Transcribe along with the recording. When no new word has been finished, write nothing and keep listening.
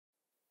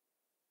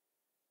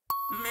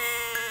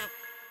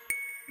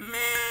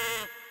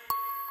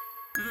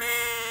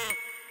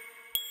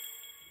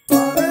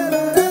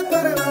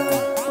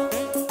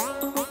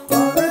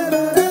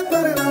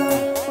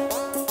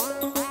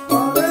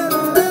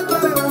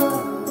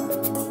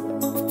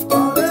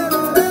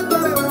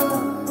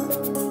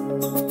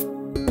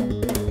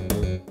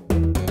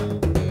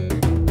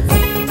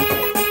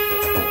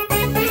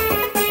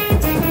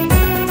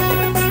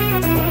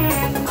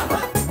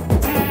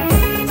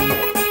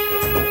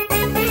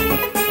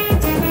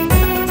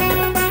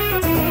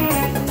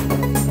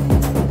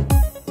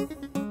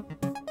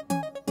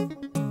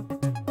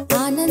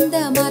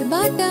ఆనందం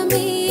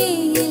ఆర్భాటమే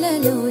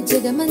ఇలలో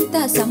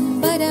జగమంతా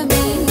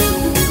సంబరమే.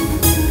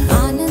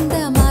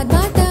 ఆనందం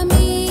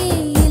ఆర్భాటమే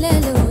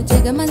ఇలలో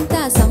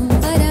జగమంతా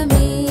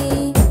సంబరమే.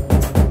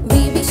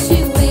 We wish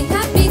you a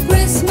happy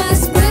Christmas,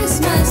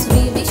 Christmas.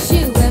 We wish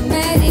you a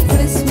Merry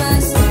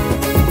Christmas.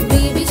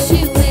 We wish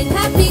you a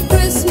happy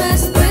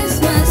Christmas,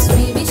 Christmas.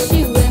 We wish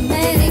you a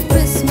Merry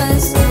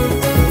Christmas.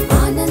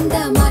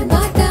 ఆనందం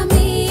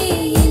ఆర్భాటమే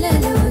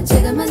ఇలలో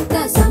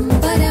జగమంతా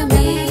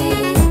సంబరమే.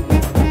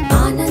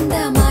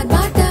 ఆనందం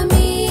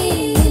ఆర్భాటమే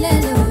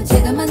ఇలలో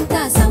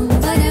జగమంతా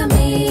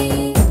సంబరమే.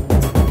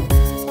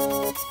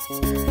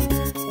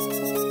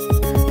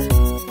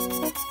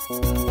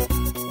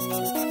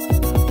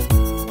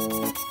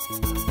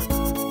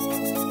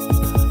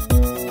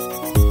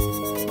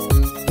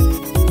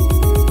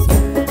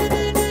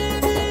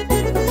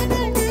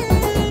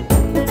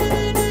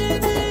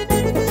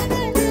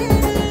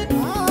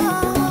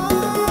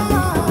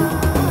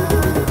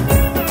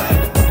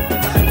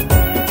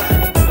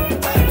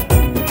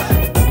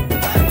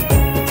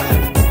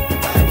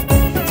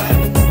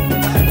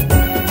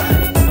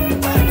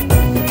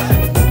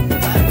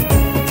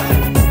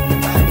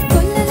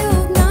 కొల్లలో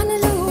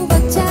జ్ఞానులు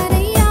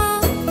వచ్చారయ్యా,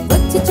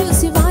 వచ్చి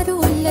చూసి వారు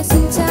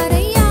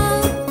ఉల్లసించారయ్యా.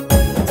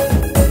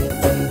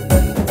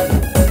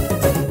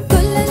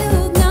 కొల్లలో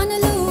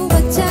జ్ఞానులు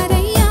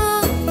వచ్చారయ్యా,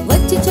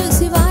 వచ్చి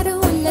చూసి వారు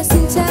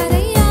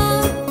ఉల్లసించారయ్యా.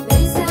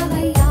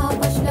 వెలిసావయ్యా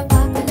పశుల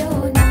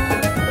పాకలోన,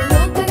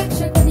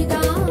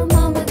 లోకరక్షకునిగా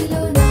మా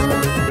మదిలోన.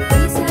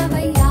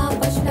 వెలిసావయ్యా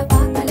పశుల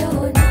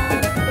పాకలోన,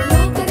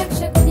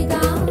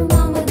 లోకరక్షకునిగా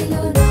మా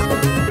మదిలోన.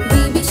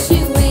 We wish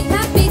you a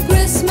happy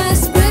Christmas,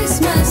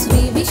 Christmas.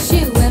 We wish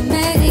you a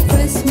Merry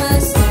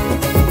Christmas.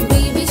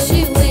 We wish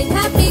you a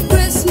happy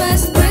Christmas,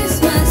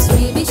 Christmas.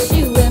 We wish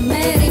you a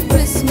Merry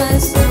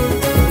Christmas.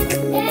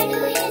 రాజు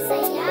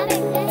యేసయ్య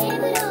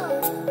వెంకటేములో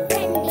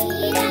రండి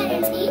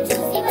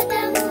చూసి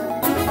వద్దాము.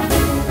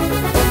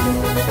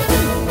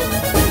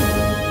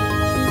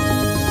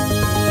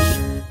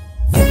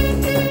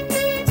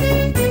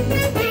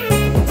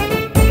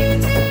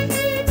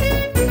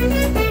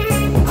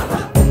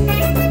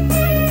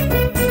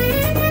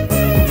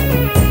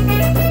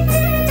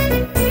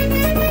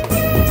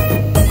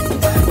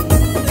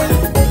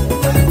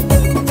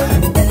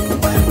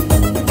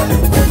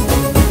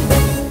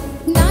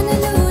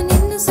 జ్ఞానులు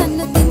నిన్ను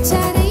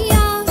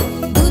సన్నతించారయ్యా,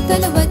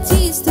 దూతలు వచ్చి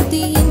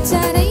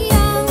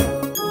స్తుతించారయ్యా.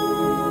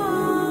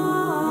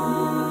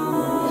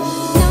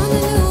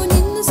 జ్ఞానులు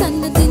నిన్ను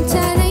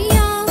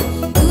సన్నతించారయ్యా,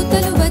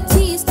 దూతలు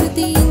వచ్చి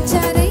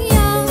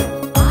స్తుతించారయ్యా.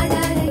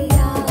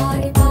 ఆడారయ్యా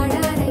ఆడి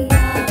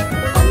పాడారయ్యా,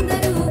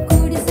 అందరూ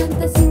కూడి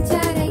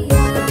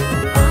సంతసించారయ్యా.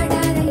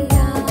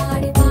 ఆడారయ్యా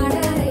ఆడి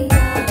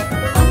పాడారయ్యా,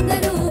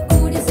 అందరూ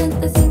కూడి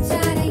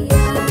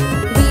సంతసించారయ్యా.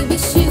 We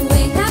wish you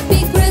a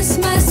happy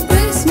Christmas,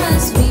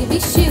 Christmas. We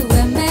wish you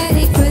a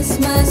Merry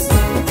Christmas.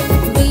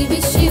 We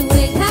wish you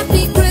a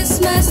happy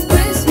Christmas,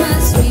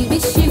 Christmas. We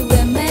wish you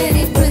a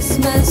Merry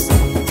Christmas.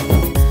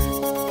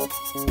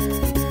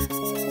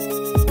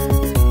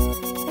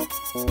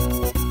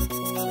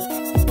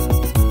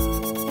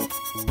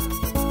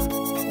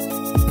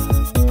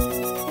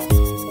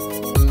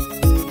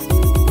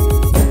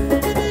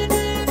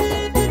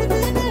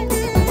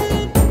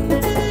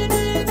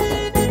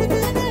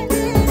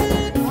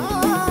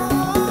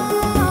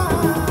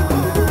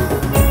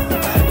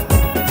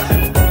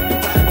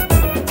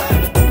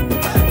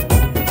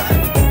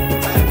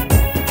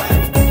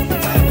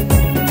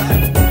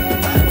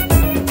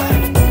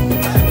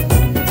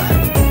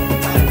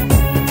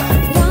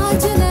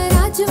 రాజుల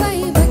రాజువై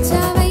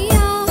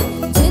వచ్చావయ్యా,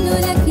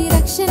 జనులకి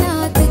రక్షణ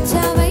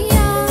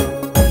తెచ్చావయ్యా.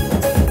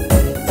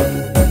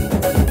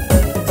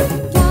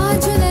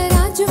 రాజుల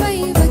రాజువై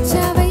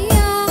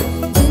వచ్చావయ్యా,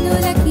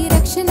 జనులకి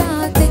రక్షణ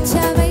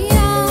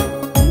తెచ్చావయ్యా.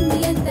 భూమి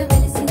ఎంత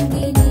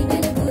వెలిసింది నీ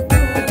వెలుగుతో,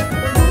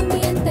 భూమి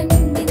ఎంత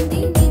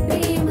నిండింది నీ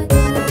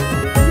ప్రేమతో.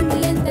 భూమి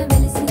ఎంత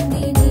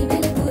వెలిసింది నీ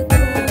వెలుగుతో,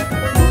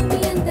 భూమి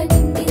ఎంత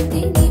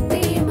నిండింది నీ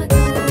ప్రేమతో.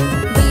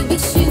 We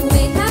wish you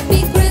a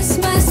happy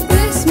Christmas,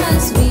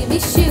 Christmas. We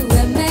wish you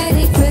a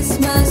Merry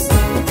Christmas.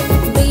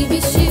 We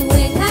wish you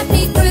a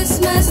happy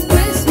Christmas,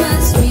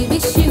 Christmas. We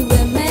wish you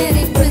a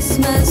Merry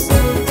Christmas.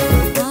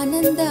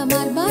 ఆనందం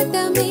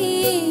ఆర్భాటమే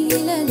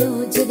ఇలలో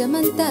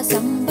జగమంతా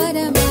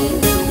సంబరమే.